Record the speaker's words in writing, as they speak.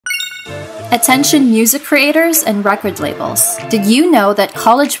Attention music creators and record labels. Did you know that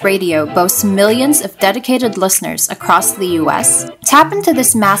college radio boasts millions of dedicated listeners across the US? Tap into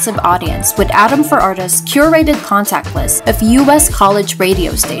this massive audience with Atom for Artists' curated contact list of US college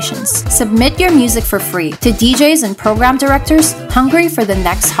radio stations. Submit your music for free to DJs and program directors hungry for the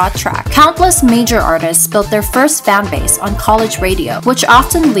next hot track. Countless major artists built their first fan base on college radio, which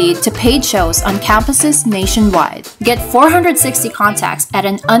often lead to paid shows on campuses nationwide. Get 460 contacts at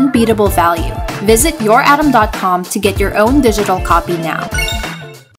an unbeatable value. Visit youratom.com to get your own digital copy now.